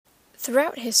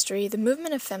Throughout history, the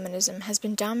movement of feminism has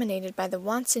been dominated by the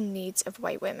wants and needs of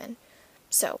white women.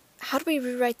 So, how do we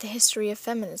rewrite the history of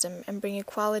feminism and bring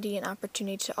equality and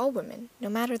opportunity to all women, no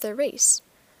matter their race?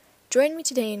 Join me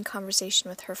today in conversation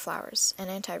with Her Flowers, an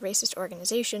anti-racist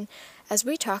organization, as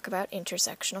we talk about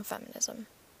intersectional feminism.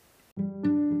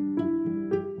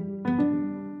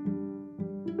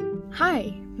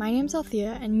 Hi, my name's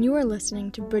Althea, and you are listening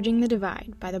to Bridging the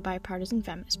Divide by the Bipartisan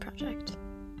Feminist Project.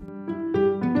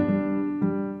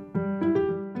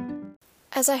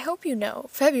 As I hope you know,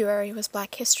 February was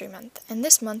Black History Month, and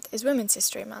this month is Women's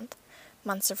History Month,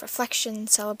 months of reflection,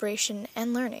 celebration,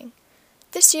 and learning.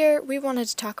 This year, we wanted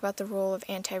to talk about the role of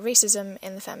anti-racism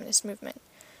in the feminist movement.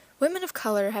 Women of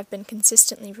color have been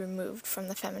consistently removed from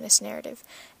the feminist narrative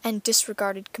and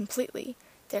disregarded completely.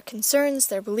 Their concerns,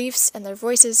 their beliefs, and their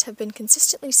voices have been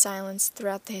consistently silenced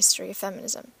throughout the history of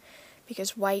feminism.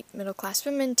 Because white, middle-class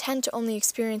women tend to only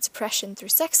experience oppression through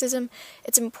sexism,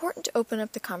 it's important to open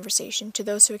up the conversation to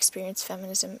those who experience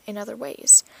feminism in other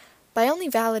ways. By only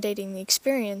validating the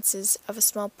experiences of a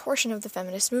small portion of the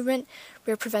feminist movement,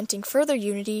 we are preventing further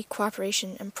unity,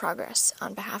 cooperation, and progress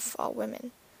on behalf of all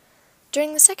women.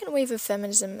 During the second wave of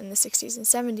feminism in the 60s and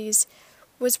 70s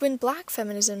was when Black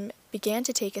feminism began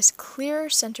to take a clearer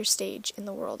center stage in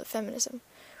the world of feminism.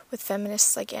 With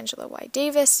feminists like Angela Y.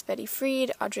 Davis, Betty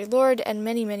Friedan, Audre Lorde, and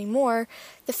many, many more,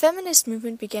 the feminist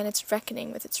movement began its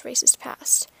reckoning with its racist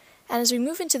past. And as we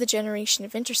move into the generation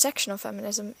of intersectional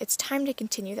feminism, it's time to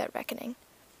continue that reckoning.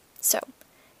 So,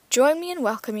 join me in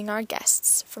welcoming our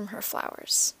guests from Her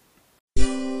Flowers.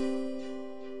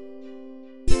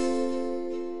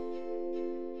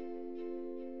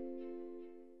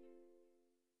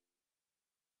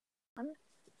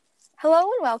 Hello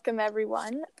and welcome,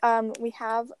 everyone. We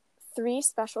have three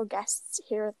special guests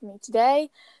here with me today,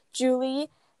 Julie,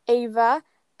 Ava,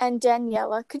 and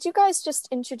Daniela. Could you guys just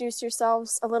introduce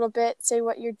yourselves a little bit, say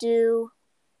what you do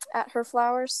at Her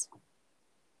Flowers?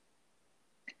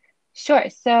 Sure.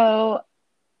 So,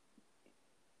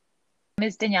 my name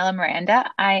is Daniela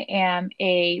Miranda. I am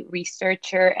a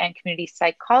researcher and community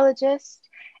psychologist,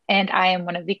 and I am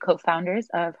one of the co-founders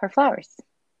of Her Flowers.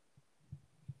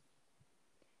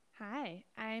 Hi,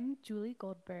 I'm Julie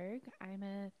Goldberg. I'm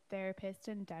a therapist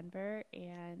in Denver,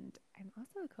 and I'm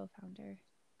also a co-founder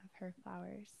of Her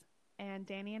Flowers. And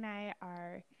Danny and I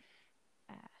are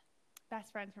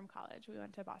best friends from college. We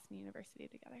went to Boston University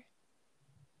together.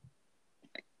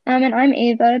 And I'm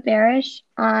Ava Barish.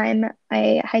 I'm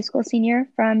a high school senior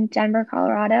from Denver,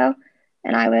 Colorado.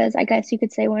 And I was, I guess you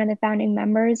could say, one of the founding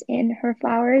members in Her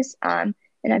Flowers. And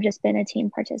I've just been a team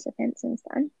participant since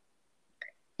then.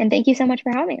 And thank you so much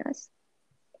for having us.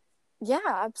 Yeah,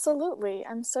 absolutely.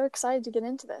 I'm so excited to get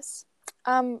into this.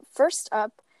 First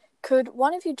up, could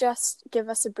one of you just give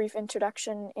us a brief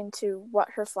introduction into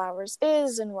what Her Flowers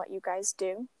is and what you guys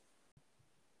do?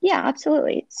 Yeah,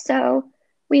 absolutely. So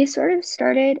we sort of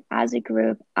started as a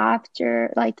group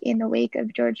after, in the wake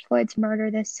of George Floyd's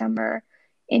murder this summer,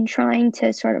 in trying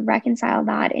to sort of reconcile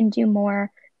that and do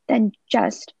more than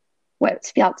just what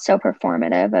felt so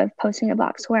performative of posting a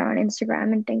black square on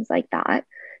Instagram and things like that.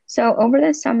 So over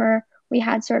the summer, we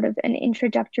had sort of an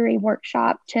introductory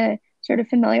workshop to sort of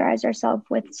familiarize ourselves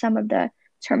with some of the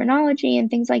terminology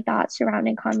and things like that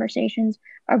surrounding conversations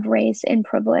of race and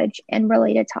privilege and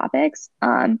related topics.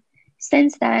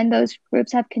 Since then, those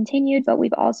groups have continued, but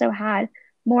we've also had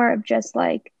more of just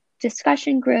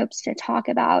discussion groups to talk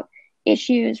about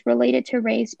issues related to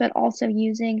race, but also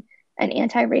using an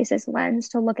anti-racist lens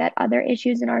to look at other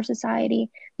issues in our society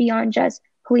beyond just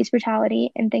police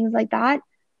brutality and things like that.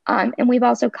 And we've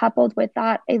also coupled with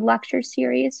that a lecture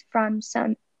series from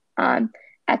some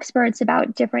experts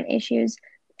about different issues,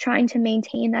 trying to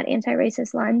maintain that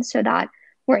anti-racist lens so that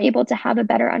we're able to have a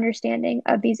better understanding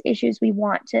of these issues we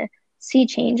want to see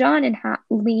change on and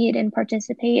lead and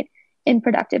participate in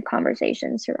productive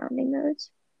conversations surrounding those.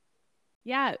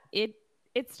 Yeah,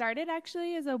 it started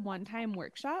actually as a one-time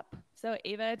workshop. So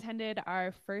Ava attended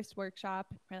our first workshop.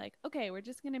 We're like, okay, we're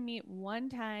just going to meet one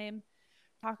time,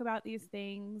 talk about these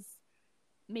things.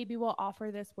 Maybe we'll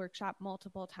offer this workshop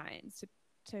multiple times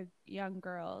to young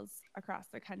girls across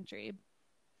the country.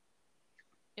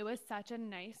 It was such a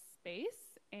nice space,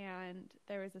 and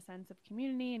there was a sense of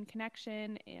community and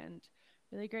connection and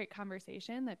really great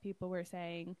conversation that people were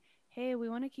saying, hey, we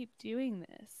want to keep doing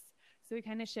this. So we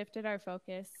kind of shifted our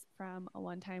focus from a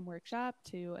one-time workshop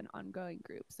to an ongoing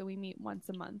group. So we meet once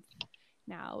a month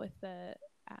now with the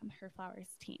Her Flowers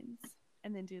teams,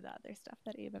 and then do the other stuff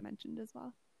that Ava mentioned as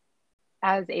well.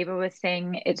 As Ava was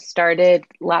saying, it started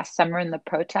last summer in the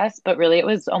protest, but really it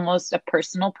was almost a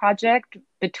personal project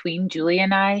between Julie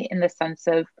and I, in the sense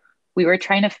of we were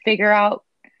trying to figure out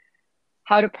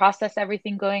how to process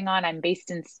everything going on. I'm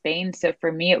based in Spain, so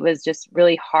for me it was just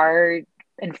really hard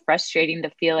and frustrating to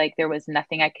feel like there was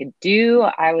nothing I could do.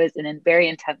 I was in a very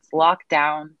intense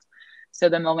lockdown. So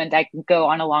the moment I could go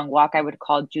on a long walk, I would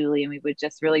call Julie and we would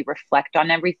just really reflect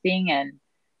on everything and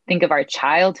think of our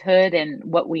childhood and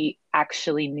what we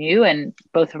actually knew. And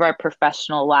both of our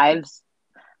professional lives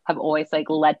have always like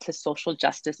led to social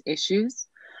justice issues.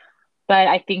 But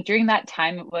I think during that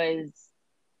time, it was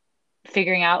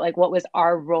figuring out like what was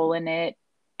our role in it.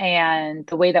 And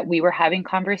the way that we were having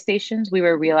conversations, we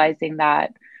were realizing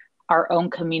that our own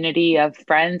community of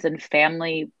friends and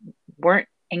family weren't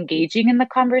engaging in the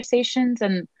conversations,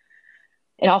 and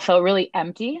it all felt really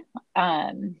empty.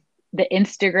 The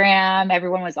Instagram,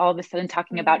 everyone was all of a sudden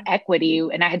talking about equity,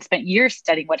 and I had spent years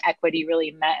studying what equity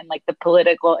really meant and like the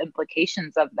political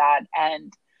implications of that.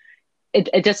 And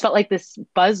it just felt like this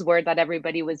buzzword that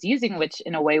everybody was using, which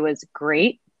in a way was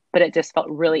great, but it just felt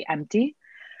really empty.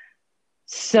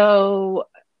 So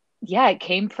yeah, it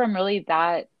came from really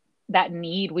that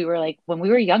need. We were like, when we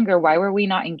were younger, why were we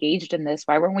not engaged in this?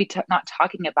 Why weren't we not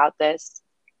talking about this?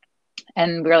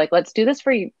 And we were like, let's do this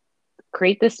for you,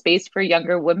 create this space for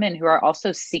younger women who are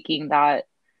also seeking that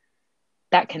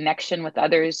connection with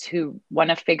others, who want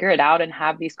to figure it out and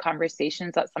have these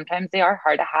conversations that sometimes they are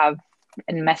hard to have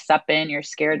and mess up in. You're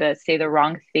scared to say the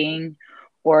wrong thing,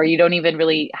 or you don't even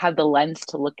really have the lens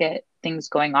to look at things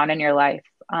going on in your life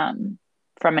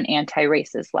from an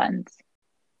anti-racist lens.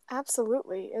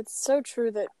 Absolutely. It's so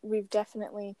true that we've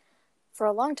definitely, for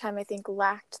a long time, I think,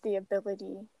 lacked the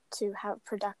ability to have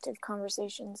productive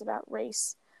conversations about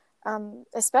race,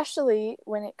 especially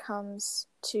when it comes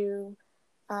to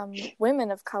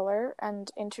women of color and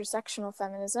intersectional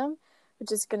feminism,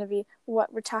 which is going to be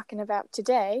what we're talking about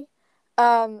today.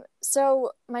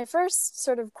 So my first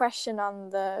sort of question on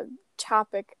the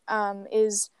topic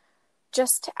is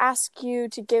just to ask you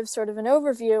to give sort of an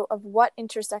overview of what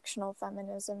intersectional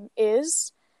feminism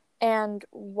is and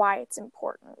why it's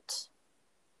important.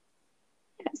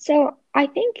 So I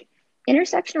think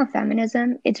intersectional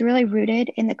feminism, it's really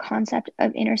rooted in the concept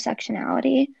of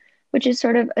intersectionality, which is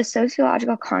sort of a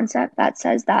sociological concept that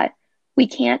says that we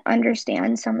can't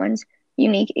understand someone's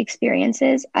unique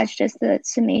experiences as just the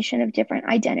summation of different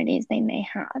identities they may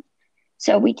have.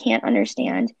 So we can't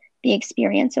understand the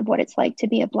experience of what it's like to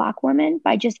be a Black woman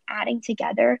by just adding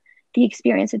together the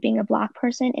experience of being a Black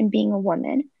person and being a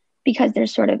woman, because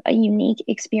there's sort of a unique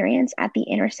experience at the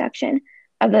intersection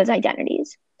of those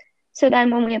identities. So then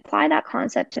when we apply that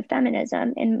concept to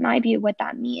feminism, in my view, what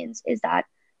that means is that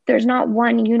there's not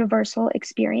one universal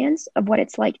experience of what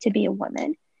it's like to be a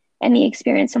woman. And the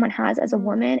experience someone has as a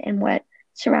woman and what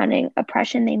surrounding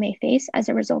oppression they may face as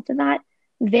a result of that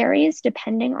varies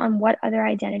depending on what other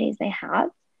identities they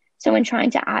have. So in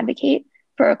trying to advocate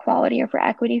for equality or for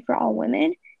equity for all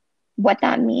women, what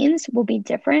that means will be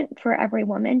different for every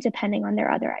woman depending on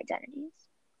their other identities.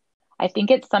 I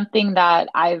think it's something that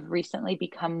I've recently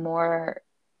become more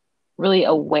really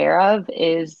aware of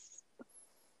is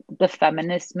the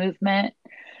feminist movement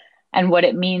and what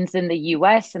it means in the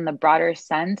US in the broader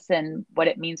sense, and what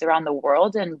it means around the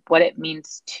world, and what it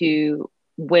means to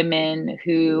women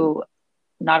who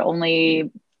not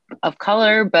only of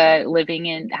color, but living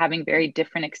in having very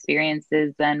different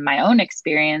experiences than my own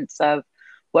experience of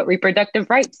what reproductive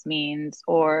rights means.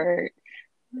 Or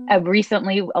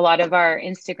recently, a lot of our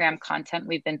Instagram content,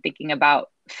 we've been thinking about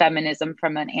feminism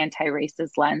from an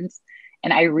anti-racist lens.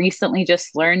 And I recently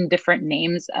just learned different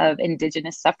names of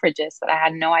Indigenous suffragists that I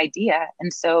had no idea.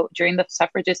 And so during the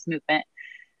suffragist movement,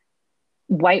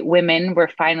 white women were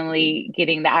finally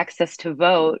getting the access to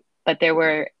vote, but there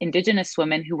were Indigenous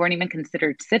women who weren't even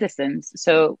considered citizens.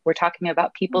 So we're talking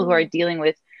about people who are dealing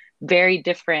with very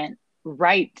different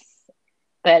rights.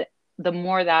 But the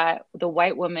more that the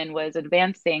white woman was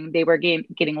advancing, they were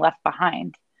getting left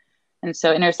behind. And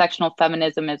so intersectional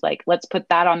feminism is like, let's put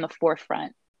that on the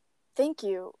forefront. Thank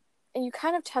you. And you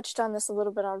kind of touched on this a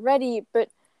little bit already,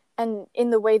 and in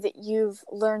the way that you've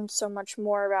learned so much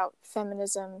more about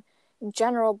feminism in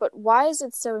general, but why is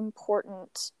it so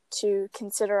important to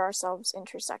consider ourselves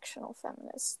intersectional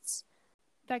feminists?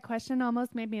 That question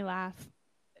almost made me laugh.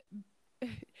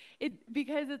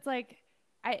 Because it's like,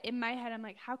 in my head, I'm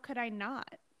like, how could I not?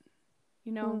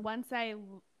 Once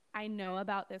I know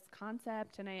about this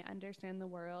concept and I understand the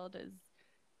world as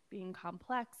being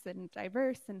complex and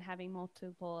diverse and having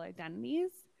multiple identities,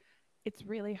 it's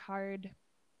really hard.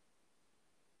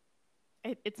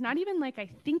 It's not even like I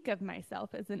think of myself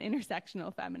as an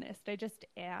intersectional feminist. I just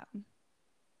am.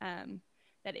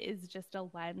 That is just a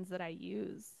lens that I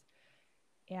use.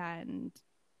 And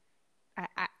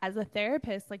as a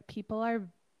therapist, like people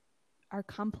are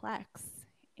complex,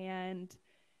 and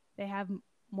they have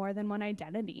more than one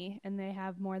identity, and they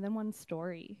have more than one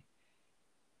story,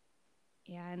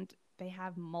 and they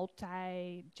have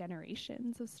multi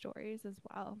generations of stories as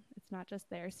well. It's not just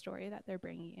their story that they're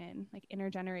bringing in. Like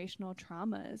intergenerational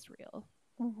trauma is real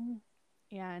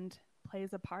and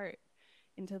plays a part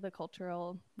into the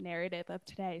cultural narrative of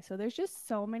today. So there's just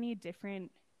so many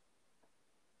different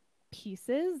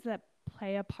pieces that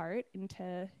play a part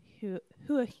into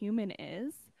who a human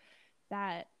is,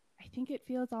 that I think it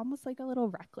feels almost like a little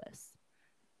reckless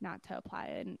not to apply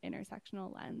an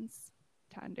intersectional lens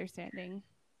to understanding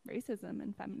racism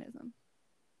and feminism.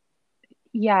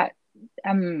 Yeah,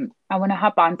 I want to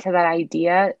hop onto that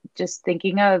idea. Just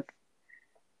thinking of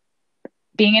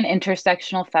being an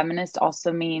intersectional feminist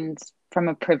also means from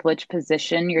a privileged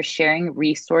position, you're sharing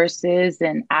resources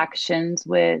and actions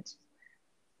with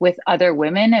other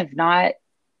women. If not,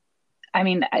 I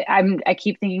mean, I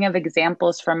keep thinking of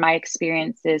examples from my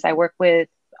experiences. I work with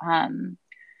a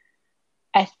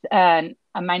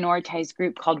minoritized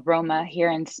group called Roma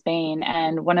here in Spain,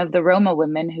 and one of the Roma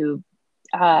women who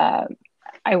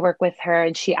I work with her,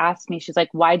 and she asked me, she's like,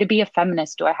 "Why to be a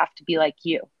feminist do I have to be like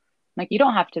you?" I'm like, "You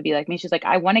don't have to be like me." She's like,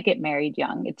 "I want to get married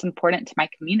young. It's important to my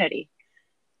community.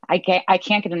 I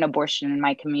can't get an abortion in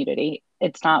my community.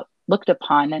 It's not looked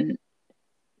upon." And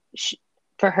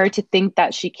for her to think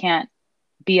that she can't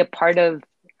be a part of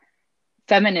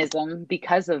feminism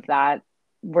because of that,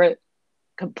 we're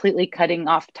completely cutting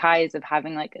off ties of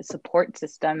having like a support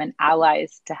system and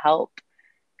allies to help.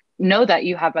 Know that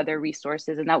you have other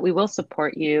resources and that we will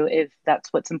support you if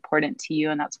that's what's important to you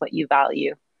and that's what you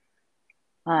value.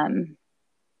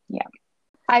 Yeah.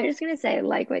 I was just gonna say,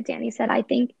 like what Danny said, I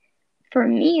think for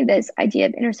me, this idea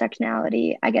of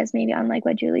intersectionality, I guess maybe unlike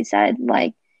what Julie said,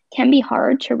 like can be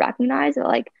hard to recognize that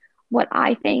like what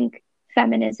I think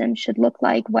feminism should look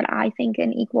like, what I think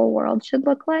an equal world should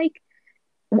look like,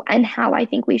 and how I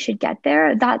think we should get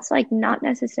there, that's like not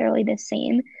necessarily the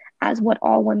same as what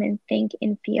all women think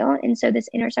and feel. And so this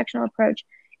intersectional approach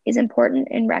is important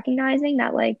in recognizing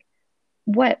that like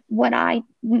what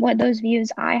those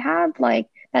views I have, like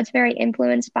that's very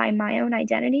influenced by my own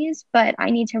identities, but I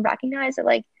need to recognize that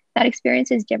like that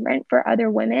experience is different for other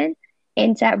women,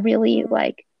 and to really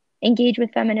like engage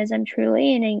with feminism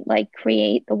truly and like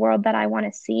create the world that I want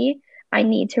to see, I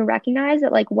need to recognize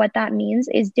that like what that means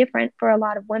is different for a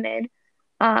lot of women.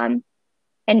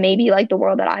 And maybe like the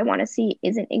world that I want to see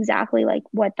isn't exactly like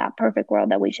what that perfect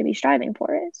world that we should be striving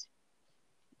for is.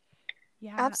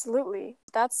 Yeah, absolutely.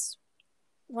 That's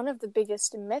one of the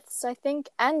biggest myths, I think,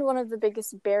 and one of the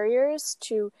biggest barriers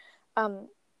to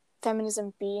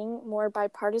feminism being more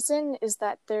bipartisan is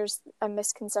that there's a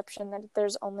misconception that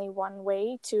there's only one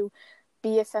way to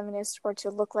be a feminist or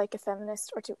to look like a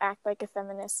feminist or to act like a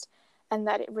feminist, and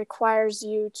that it requires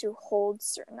you to hold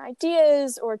certain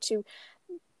ideas or to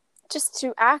just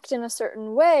to act in a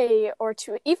certain way or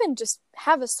to even just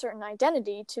have a certain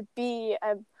identity to be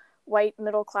a white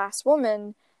middle-class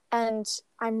woman. And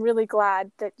I'm really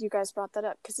glad that you guys brought that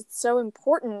up because it's so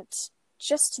important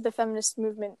just to the feminist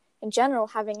movement in general,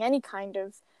 having any kind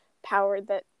of power,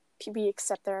 that we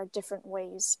accept there are different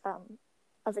ways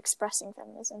of expressing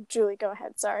feminism. Julie, go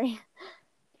ahead. Sorry.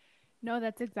 No,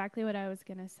 that's exactly what I was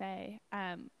going to say.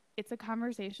 It's a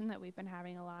conversation that we've been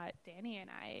having a lot, Danny and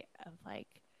I, of like,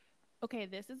 okay,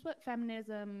 this is what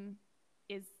feminism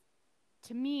is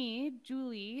to me,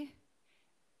 Julie,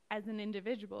 as an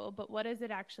individual, but what does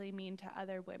it actually mean to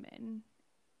other women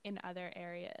in other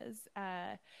areas?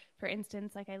 For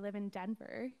instance, like I live in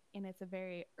Denver, and it's a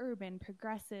very urban,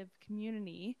 progressive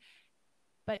community,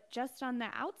 but just on the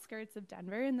outskirts of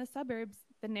Denver in the suburbs,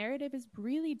 the narrative is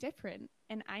really different.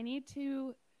 And I need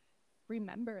to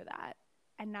remember that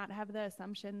and not have the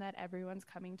assumption that everyone's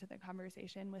coming to the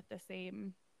conversation with the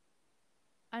same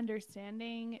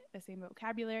understanding, the same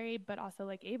vocabulary, but also,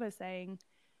 like Ava saying,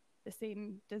 the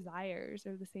same desires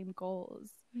or the same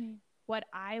goals. What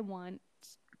I want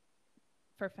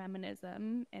for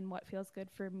feminism and what feels good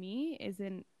for me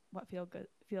isn't what feels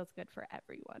good for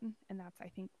everyone. And that's, I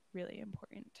think, really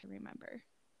important to remember.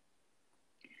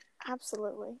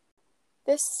 Absolutely.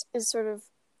 This is sort of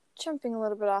jumping a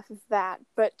little bit off of that,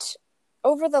 but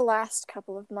over the last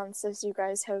couple of months, as you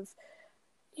guys have,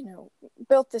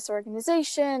 built this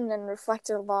organization and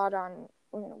reflected a lot on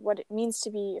what it means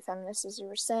to be a feminist, as you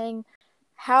were saying,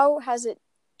 how has it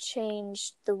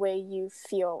changed the way you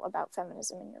feel about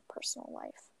feminism in your personal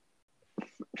life?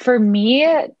 For me,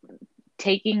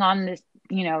 taking on this,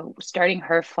 starting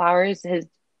Her Flowers has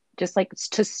just like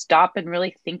to stop and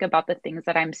really think about the things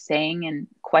that I'm saying and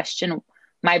question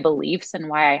my beliefs and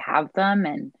why I have them,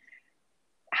 and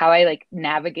how I like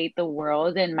navigate the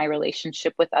world and my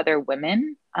relationship with other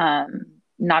women,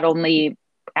 not only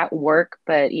at work,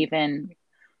 but even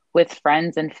with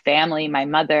friends and family, my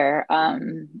mother.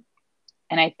 And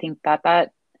I think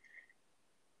that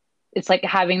it's like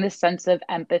having this sense of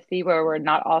empathy where we're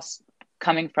not all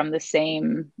coming from the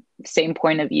same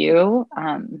point of view.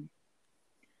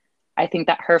 I think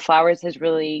that Her Flowers has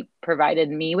really provided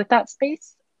me with that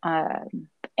space, and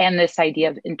this idea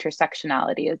of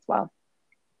intersectionality as well.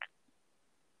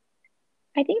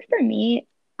 I think for me,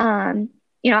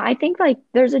 I think like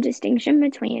there's a distinction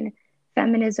between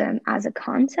feminism as a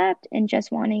concept and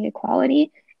just wanting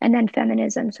equality, and then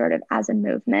feminism sort of as a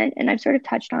movement. And I've sort of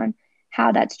touched on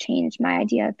how that's changed my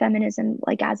idea of feminism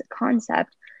like as a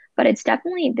concept, but it's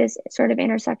definitely this sort of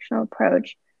intersectional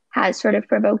approach has sort of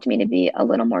provoked me to be a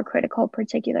little more critical,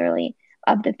 particularly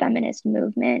of the feminist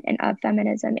movement and of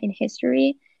feminism in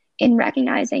history, in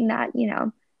recognizing that,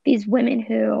 these women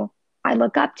who I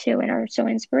look up to and are so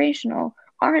inspirational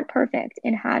aren't perfect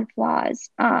and had flaws.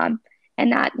 And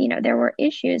that, there were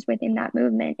issues within that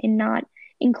movement in not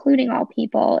including all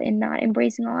people, in not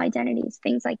embracing all identities,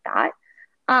 things like that.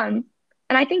 And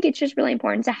I think it's just really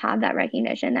important to have that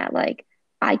recognition that like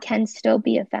I can still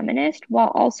be a feminist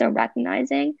while also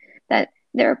recognizing that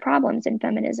there are problems in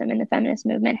feminism and the feminist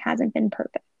movement hasn't been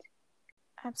perfect.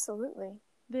 Absolutely.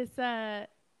 This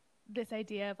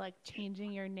idea of like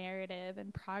changing your narrative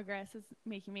and progress is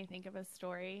making me think of a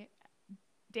story.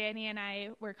 Danny and I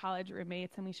were college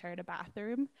roommates and we shared a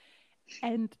bathroom,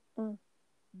 and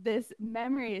this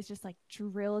memory is just like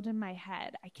drilled in my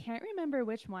head. I can't remember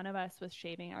which one of us was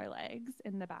shaving our legs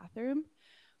in the bathroom,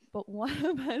 but one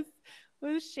of us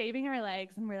was shaving our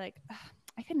legs and we're like,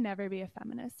 I could never be a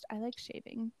feminist. I like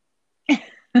shaving.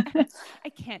 I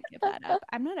can't give that up.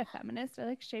 I'm not a feminist. I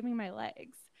like shaving my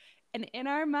legs. And in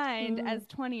our mind as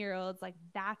 20-year-olds, like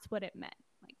that's what it meant.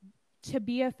 Like to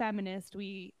be a feminist,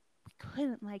 we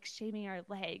couldn't like shaving our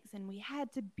legs, and we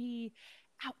had to be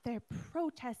out there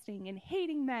protesting and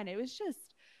hating men. It was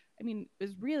just, it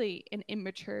was really an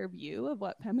immature view of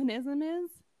what feminism is.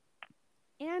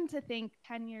 And to think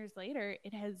 10 years later,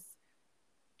 it has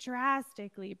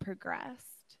drastically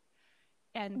progressed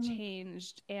and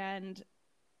changed. And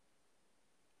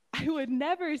I would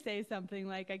never say something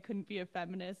like I couldn't be a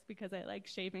feminist because I like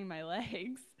shaving my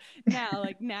legs.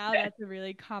 Now that's a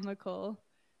really comical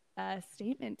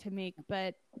statement to make.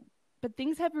 But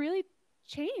things have really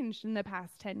changed in the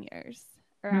past 10 years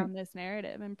around this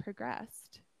narrative and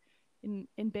progressed in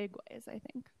big ways, I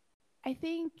think. I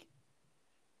think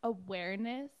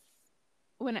awareness,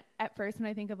 when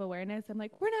I think of awareness, I'm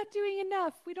like, we're not doing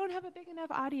enough. We don't have a big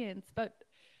enough audience. But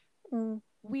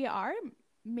we are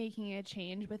making a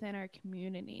change within our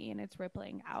community and it's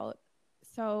rippling out.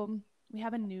 So we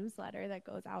have a newsletter that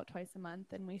goes out twice a month,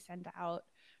 and we send out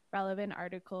relevant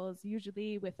articles,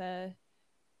 usually with a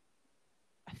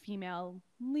female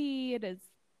lead as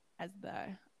the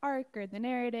arc or the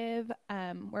narrative.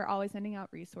 We're always sending out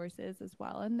resources as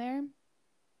well in there.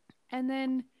 And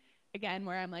then again,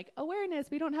 where I'm like, awareness,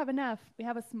 we don't have enough. We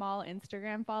have a small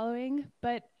Instagram following,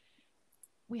 but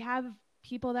we have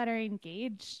people that are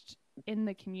engaged in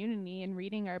the community and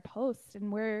reading our posts,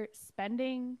 and we're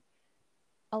spending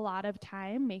a lot of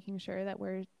time making sure that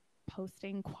we're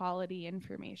posting quality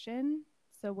information.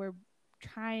 So we're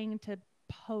trying to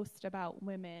post about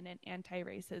women and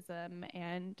anti-racism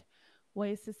and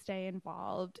ways to stay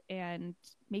involved and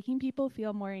making people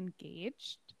feel more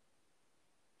engaged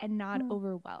and not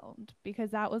overwhelmed,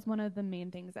 because that was one of the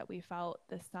main things that we felt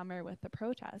this summer with the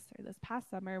protests, or this past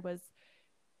summer, was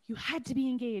you had to be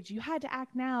engaged, you had to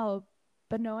act now,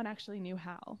 but no one actually knew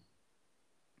how.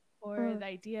 Or the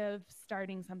idea of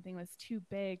starting something was too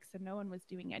big, so no one was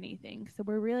doing anything. So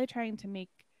we're really trying to make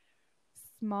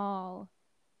small,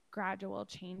 gradual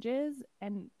changes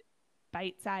and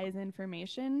bite-sized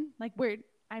information. Like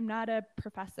I'm not a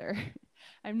professor.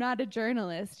 I'm not a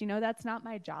journalist. That's not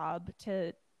my job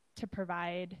to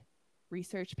provide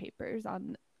research papers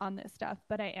on this stuff,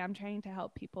 but I am trying to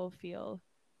help people feel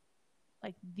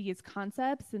like these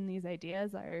concepts and these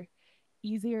ideas are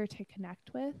easier to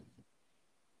connect with,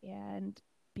 and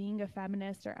being a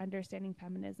feminist or understanding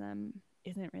feminism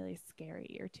isn't really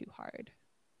scary or too hard,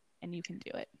 and you can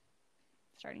do it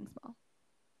starting small.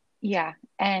 Yeah.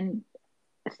 And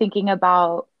thinking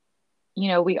about,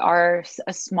 we are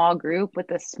a small group with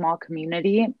a small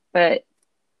community, but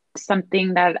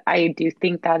something that I do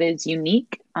think that is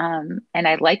unique, and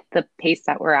I like the pace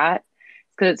that we're at,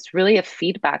 because it's really a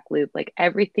feedback loop. Like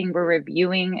everything we're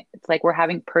reviewing, it's like we're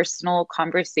having personal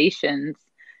conversations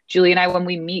Julie and I, when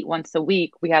we meet once a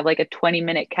week, we have like a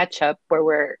 20-minute catch up where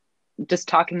we're just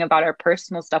talking about our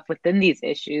personal stuff within these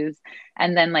issues.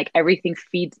 And then like everything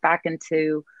feeds back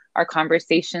into our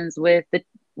conversations with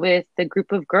the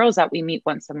group of girls that we meet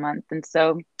once a month. And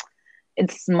so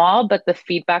it's small, but the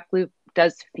feedback loop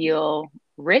does feel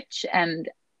rich and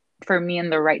for me in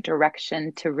the right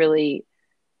direction to really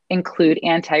include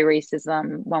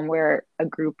anti-racism when we're a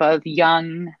group of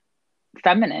young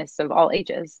feminists of all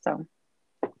ages. So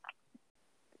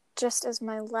just as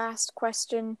my last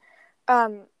question,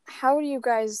 how do you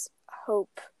guys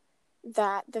hope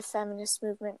that the feminist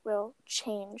movement will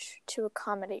change to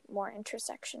accommodate more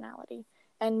intersectionality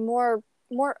and more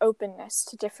openness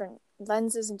to different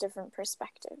lenses and different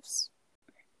perspectives?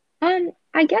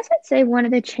 I guess I'd say one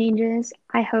of the changes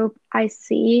I hope I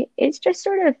see is just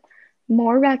sort of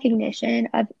more recognition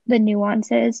of the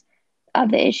nuances of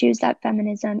the issues that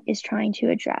feminism is trying to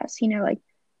address. You know, like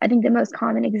I think the most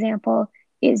common example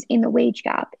is in the wage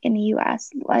gap in the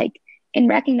US, like in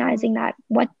recognizing that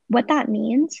what that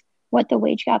means, what the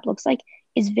wage gap looks like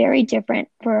is very different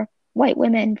for white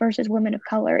women versus women of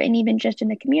color. And even just in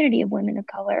the community of women of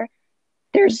color,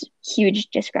 there's huge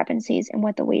discrepancies in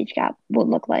what the wage gap will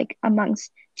look like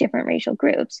amongst different racial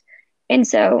groups. And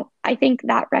so I think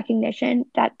that recognition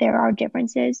that there are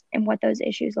differences in what those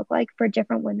issues look like for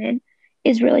different women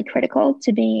is really critical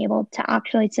to being able to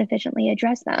actually sufficiently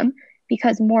address them,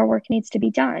 because more work needs to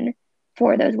be done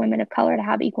for those women of color to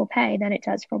have equal pay than it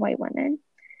does for white women.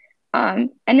 And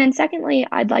then secondly,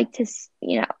 I'd like to,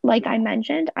 like I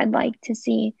mentioned, I'd like to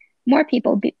see more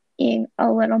people being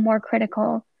a little more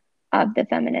critical of the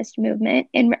feminist movement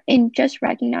in just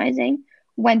recognizing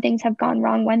when things have gone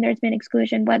wrong, when there's been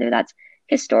exclusion, whether that's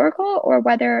historical or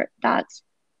whether that's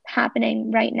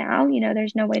happening right now. You know,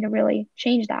 there's no way to really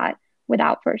change that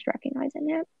without first recognizing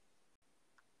it.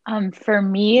 For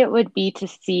me, it would be to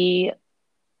see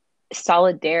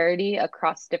solidarity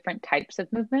across different types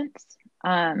of movements.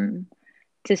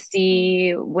 To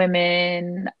see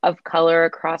women of color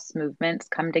across movements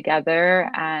come together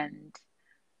and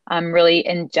really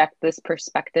inject this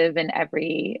perspective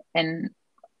in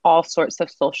all sorts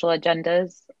of social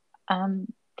agendas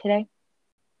today.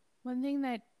 One thing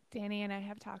that Danny and I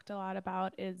have talked a lot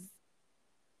about is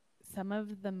some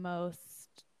of the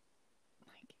most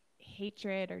like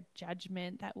hatred or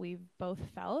judgment that we've both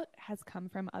felt has come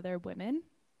from other women.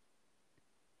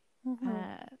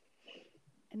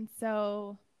 And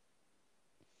so,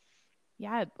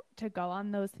 yeah, to go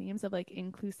on those themes of like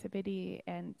inclusivity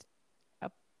and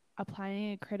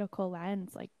applying a critical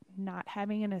lens, like not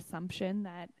having an assumption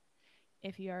that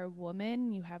if you're a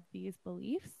woman, you have these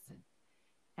beliefs,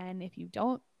 and if you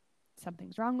don't,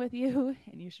 something's wrong with you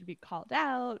and you should be called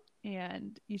out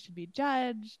and you should be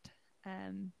judged.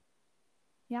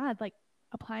 Like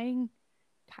applying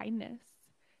kindness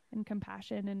and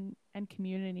compassion and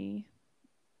community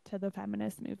to the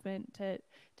feminist movement to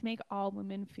make all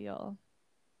women feel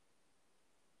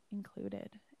included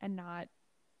and not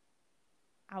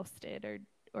ousted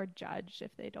or judged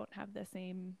if they don't have the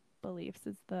same beliefs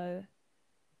as the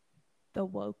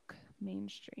woke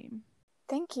mainstream.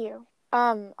 Thank you.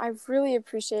 I've really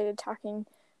appreciated talking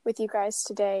with you guys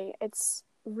today. It's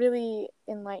really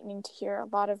enlightening to hear a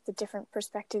lot of the different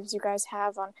perspectives you guys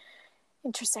have on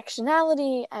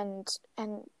intersectionality and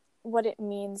what it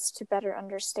means to better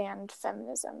understand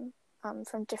feminism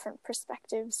from different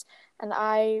perspectives. And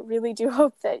I really do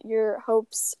hope that your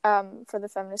hopes for the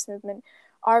feminist movement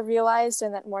are realized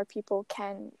and that more people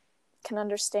can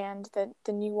understand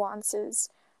the nuances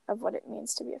of what it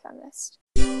means to be a feminist.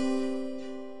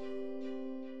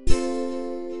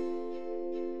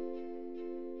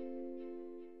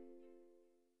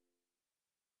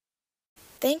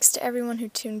 Thanks to everyone who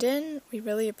tuned in. We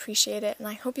really appreciate it, and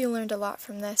I hope you learned a lot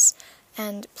from this.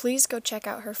 And please go check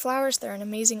out Her Flowers. They're an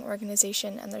amazing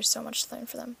organization, and there's so much to learn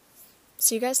from them.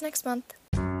 See you guys next month.